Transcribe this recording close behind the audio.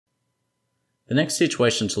The next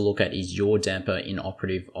situation to look at is yaw damper in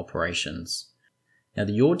operative operations. Now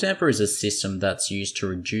the yaw damper is a system that's used to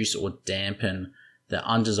reduce or dampen the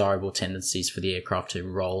undesirable tendencies for the aircraft to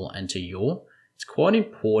roll and to yaw. It's quite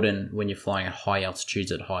important when you're flying at high altitudes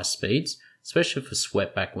at high speeds, especially for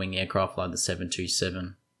swept-back wing aircraft like the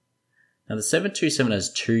 727. Now the 727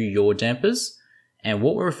 has 2 yaw dampers, and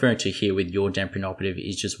what we're referring to here with yaw damper in operative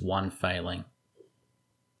is just one failing.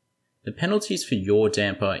 The penalties for yaw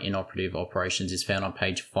damper in operative operations is found on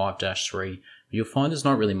page 5-3, but you'll find there's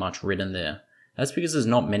not really much written there. That's because there's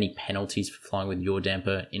not many penalties for flying with yaw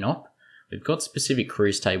damper in op. We've got specific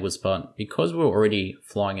cruise tables, but because we're already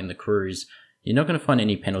flying in the cruise, you're not going to find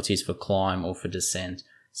any penalties for climb or for descent,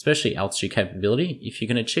 especially altitude capability. If you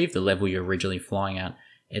can achieve the level you're originally flying at,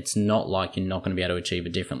 it's not like you're not going to be able to achieve a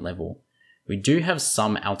different level. We do have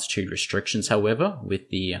some altitude restrictions, however, with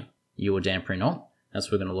the yaw damper in op. That's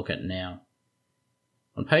what we're going to look at now.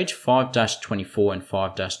 On page 5-24 and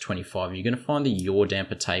 5-25, you're going to find the yaw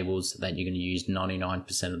damper tables that you're going to use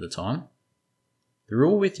 99% of the time. The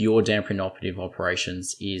rule with yaw damper in operative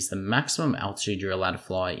operations is the maximum altitude you're allowed to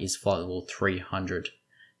fly is flight level 300.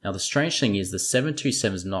 Now the strange thing is the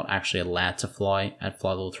 727 is not actually allowed to fly at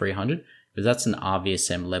flight level 300, because that's an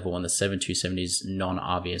RVSM level and the 727 is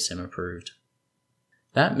non-RVSM approved.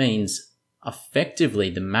 That means effectively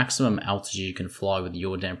the maximum altitude you can fly with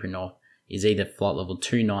yaw damper in op is either flight level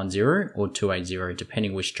 290 or 280,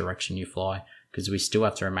 depending which direction you fly, because we still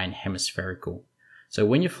have to remain hemispherical. So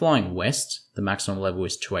when you're flying west, the maximum level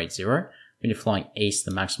is 280. When you're flying east,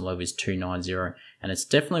 the maximum level is 290. And it's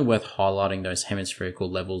definitely worth highlighting those hemispherical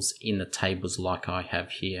levels in the tables like I have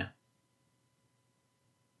here.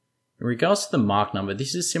 In regards to the Mach number,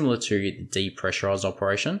 this is similar to the depressurized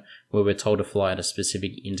operation, where we're told to fly at a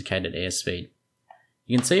specific indicated airspeed.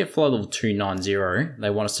 You can see at flight level 290, they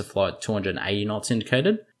want us to fly at 280 knots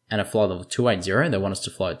indicated, and at flight level 280, they want us to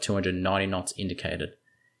fly at 290 knots indicated.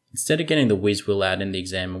 Instead of getting the whiz wheel out in the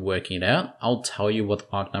exam and working it out, I'll tell you what the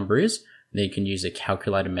Mach number is, and then you can use a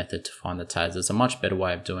calculator method to find the TAS. It's a much better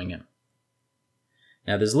way of doing it.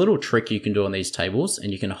 Now there's a little trick you can do on these tables,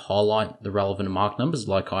 and you can highlight the relevant Mach numbers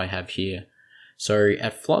like I have here. So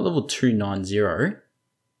at flight level 290,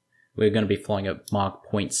 we're going to be flying at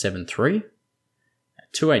Mach 0.73.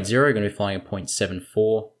 At 280, we're going to be flying at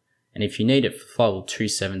 0.74. And if you need it for flight level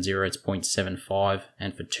 270, it's 0.75.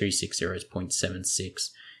 And for 260, it's 0.76.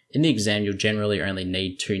 In the exam, you'll generally only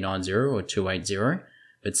need 290 or 280,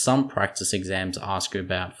 but some practice exams ask you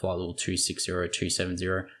about flight level 260 or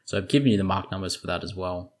 270, so I've given you the Mach numbers for that as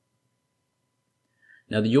well.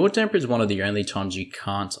 Now the yaw damper is one of the only times you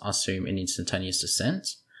can't assume an instantaneous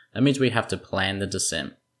descent. That means we have to plan the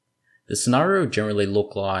descent. The scenario will generally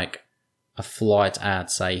look like a flight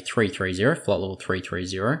at, say, 330, flight level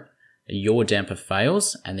 330, a yaw damper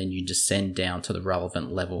fails, and then you descend down to the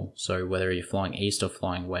relevant level, so whether you're flying east or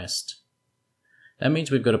flying west. That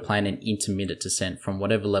means we've got to plan an intermittent descent from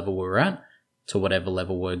whatever level we're at to whatever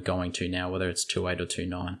level we're going to now, whether it's 28 or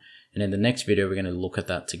 29. And in the next video, we're going to look at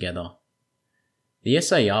that together. The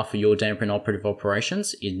SAR for yaw damper in operative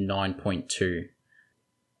operations is 9.2.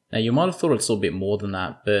 Now you might have thought it's a little bit more than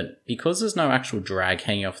that, but because there's no actual drag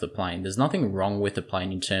hanging off the plane, there's nothing wrong with the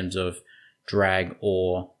plane in terms of drag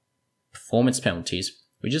or performance penalties.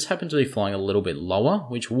 We just happen to be flying a little bit lower,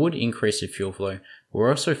 which would increase your fuel flow. We're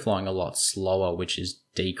also flying a lot slower, which is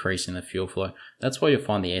decreasing the fuel flow. That's why you'll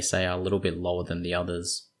find the SAR a little bit lower than the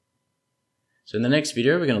others. So in the next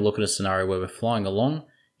video, we're going to look at a scenario where we're flying along,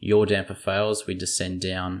 yaw damper fails, we descend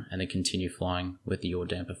down, and then continue flying with the yaw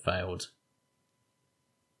damper failed.